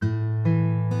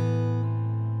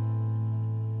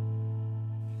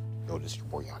This is your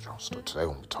boy Young Jones. So today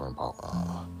we'll be talking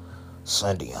about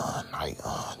Sunday night,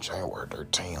 January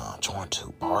 13,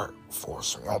 22, part 4.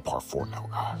 So we're on part 4 now,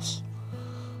 guys.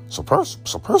 So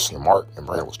Percy and Mark and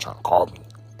Brandon was trying to call me.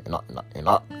 And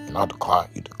I declined.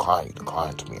 You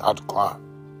declined to me. I declined.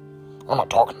 I'm not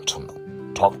talking to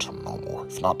them no more.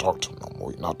 If you're not talking to them no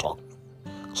more, you're not talking to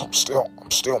them. So I'm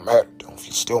still mad at them. If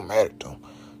you're still mad at them,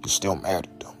 you're still mad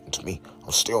at them. And to me,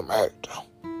 I'm still mad at them.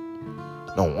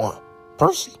 Number 1,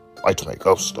 Percy like to make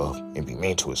up stuff and be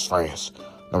mean to his friends.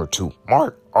 Number 2,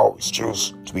 Mark always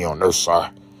choose to be on their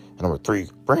side. And number 3,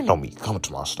 Brandon know me come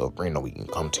to my stuff. Brandon know me can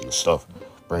come to your stuff.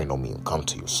 Brandon know me can come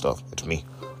to your stuff. And to me,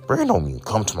 Brandon know me can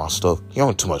come to my stuff. He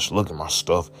don't too much look at my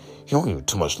stuff. He don't even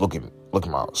too much look at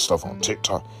my stuff on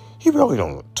TikTok. He really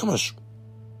don't too much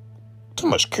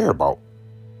care about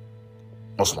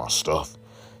most of my stuff.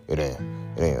 And then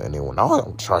when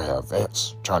I'm trying to have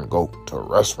events, trying to go to a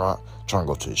restaurant, trying to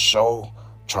go to a show,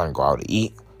 trying to go out to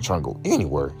eat, trying to go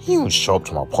anywhere, he didn't show up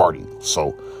to my party.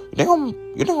 So you think I'm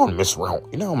gonna mess around?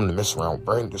 You know I'm gonna mess around with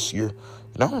Brandon this year.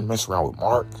 You know I'm gonna mess around with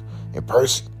Mark and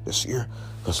Percy this year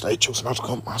because they choose not to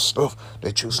come to my stuff.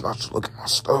 They choose not to look at my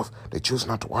stuff. They choose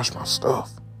not to watch my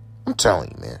stuff. I'm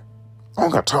telling you, man, I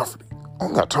don't got time for these. I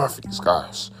don't got time for these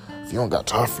guys. If you don't got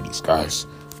time for these guys,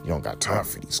 you don't got time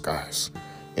for these guys.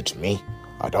 And to me,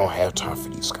 I don't have time for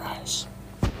these guys.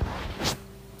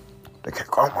 They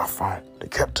kept calling my phone. They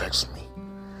kept texting me.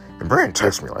 And Brandon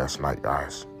texted me last night,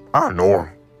 guys. I ignore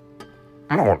him.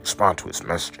 I'm not going to respond to his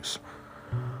messages.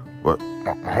 But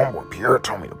my homeboy Pierre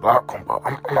told me to block him, but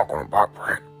I'm not going to block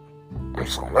Brandon. I'm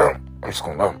just going to let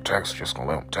him text. Just going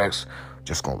to let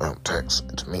him text.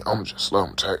 And to me, I'm just let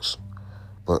him text.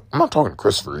 But I'm not talking to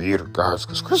Christopher either, guys,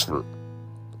 because Christopher,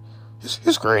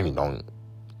 his granny don't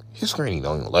even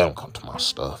let him come to my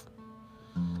stuff.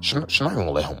 She's not even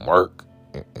gonna let him work.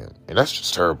 And that's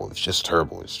just terrible. It's just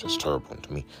terrible. And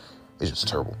to me, it's just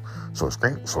terrible. So it's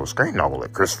great not gonna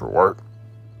let Christopher work.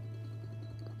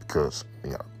 Because,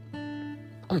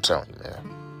 I'm telling you,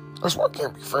 man. That's why I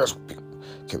can't be friends with people.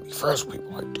 Can't be friends with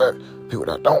people like that. People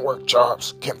that don't work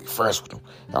jobs, can't be friends with them.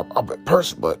 I bet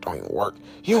Percy don't even work.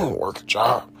 He don't even work a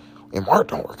job. And Mark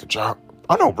don't work a job.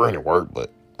 I know Brandon worked,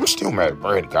 but I'm still mad at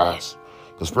Brandon, guys.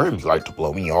 Because Brandon like to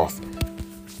blow me off.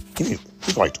 He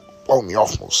like to blow me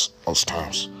off most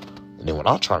times. And then when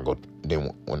I try to go,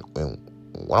 then when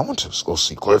I went to go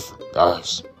see Clifford,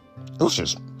 guys, it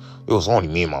was only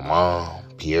me and my mom,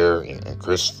 Pierre, and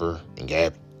Christopher, and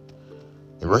Gabby.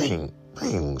 And Brandon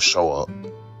didn't show up.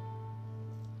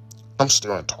 I'm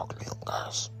still ain't talking to him,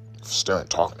 guys. Still ain't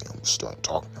talking to him.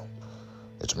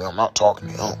 And to me, I'm not talking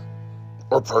to him.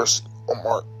 Or Percy, or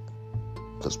Mark.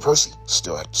 Because Percy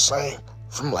still at the same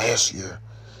from last year.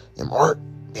 And Mark,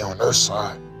 they on their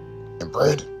side. And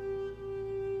Brandon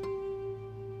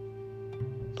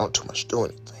don't too much do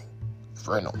anything.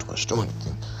 Brandon don't too much do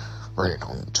anything. Brandon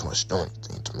don't too much do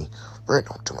anything to me.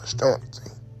 Brandon don't too much do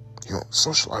anything. He don't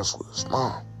socialize with his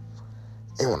mom.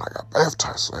 And when I got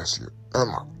baptized last year, none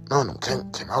of them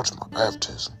came out to my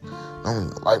baptism. None of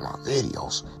them even like my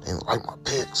videos. They didn't like my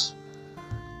pics.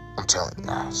 I'm telling you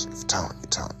guys. If you're telling you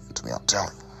to me, I'm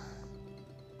telling you.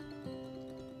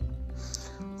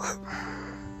 But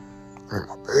I'm in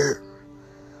my bed.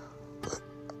 But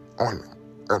I only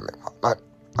gotta make my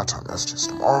nighttime messages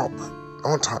tomorrow. But the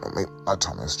only time I make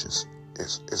nighttime messages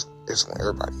is when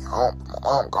everybody home. But my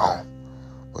mom gone.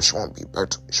 But she won't be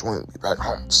back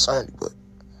home Sunday. But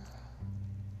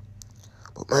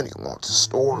money going to the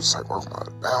store. It's like working out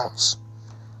of balance.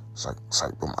 It's like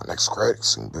build my next credit.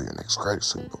 So you can build your next credit.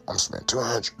 So I'm spending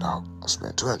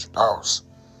 $200.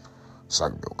 So I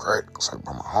can build credit. So I can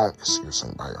buy my home this year. So I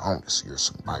can buy your home this year.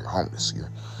 So I can buy your home this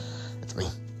year. It's me.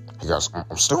 Hey guys,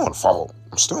 I'm still on the follow.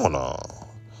 I'm still on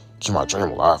keep my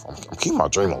dream alive. I'm keeping my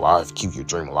dream alive. Keep your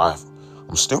dream alive.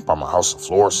 I'm still by my house in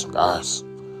Florida, guys.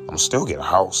 I'm still get a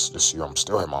house this year. I'm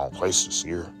still have my own place this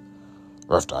year.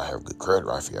 Or after I have good credit,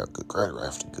 or after you have good credit, or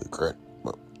after good credit.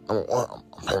 But number 1, I'm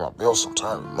paying my bills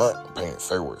sometime every month. I'm paying it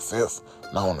February 5th.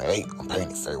 Not on the 8th. I'm paying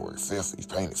it February 5th. You're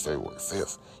paying it February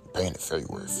 5th. You're paying it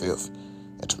February 5th.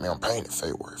 And to me, I'm paying it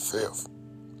February 5th.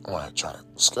 I'm going to try to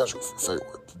schedule for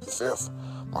February 5th.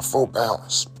 My full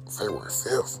balance, February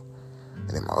 5th. And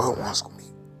then my other one's going to be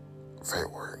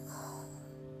February.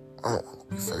 I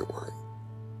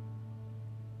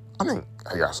think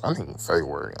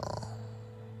February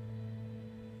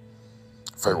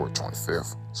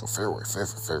 25th. So February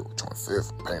 5th and February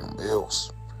 25th, I'm paying them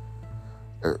bills.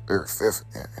 Every 5th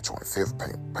and 25th,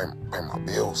 pay my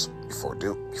bills before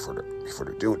the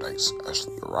due dates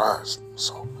actually arrives.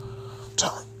 So I'm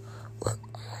telling you, but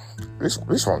at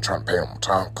least I'm trying to pay them on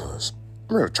time because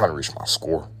I'm really trying to reach my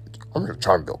score. I'm really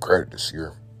trying to build credit this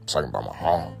year so I can buy my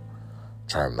home.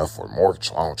 Trying to have enough for a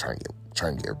mortgage loan, trying to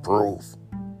get approved.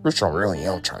 Which I really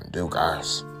am trying to do,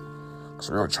 guys. Because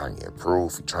I'm really trying to get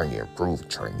approved. You're trying to get approved. You're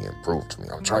trying to get approved to me.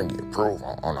 I'm trying to get approved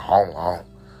on the home loan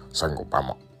so I can go buy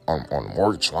my, on the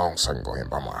mortgage loan so I can go ahead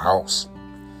and buy my house.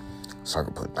 So I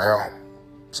can put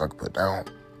down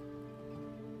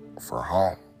for a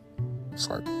home.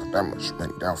 So I can put that much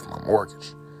money down for my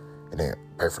mortgage. And then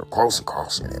pay for the closing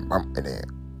costs and then buy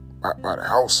the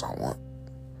house I want.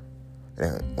 And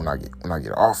then when I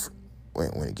get offered,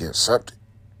 when it gets accepted,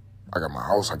 I got my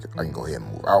house. I can go ahead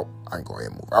and move out. I can go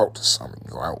ahead and move out this summer.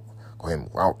 Go ahead and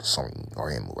move out this summer. Go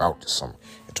ahead and move out this summer.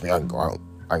 And to me, I can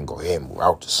go ahead and move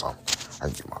out this summer. I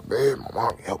can get my bed. My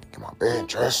mom can help me get my bed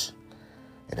dressed.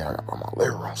 And then I got my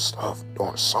living room stuff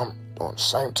during the summer, during the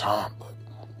same time.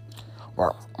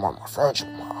 But I'm on my furniture,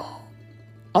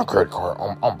 my credit card.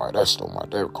 I'm buy that stuff with my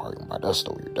debit card. You can buy that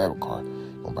stuff with your debit card.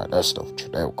 You can buy that stuff with your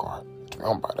debit card. To me,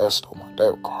 I'm buy that stuff with my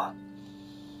debit card.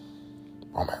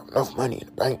 I'm gonna have enough money in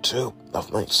the bank too,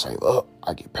 enough money to save up.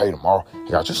 I get paid tomorrow.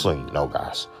 Yeah, just letting you know,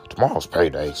 guys. Tomorrow's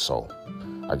payday, so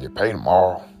I get paid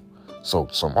tomorrow. So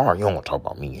tomorrow you don't want to talk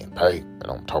about me getting paid, but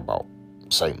I'm gonna talk about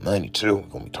saving money too. We're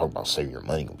gonna be talking about saving your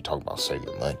money. I'm gonna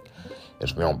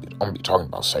be talking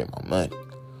about saving my money.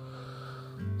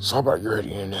 So how about you ready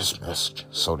to end this message?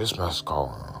 So this message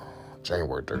called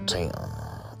January 13th,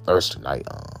 Thursday night,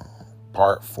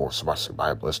 part 4. Somebody say,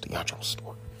 Bible, bless the intro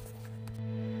story.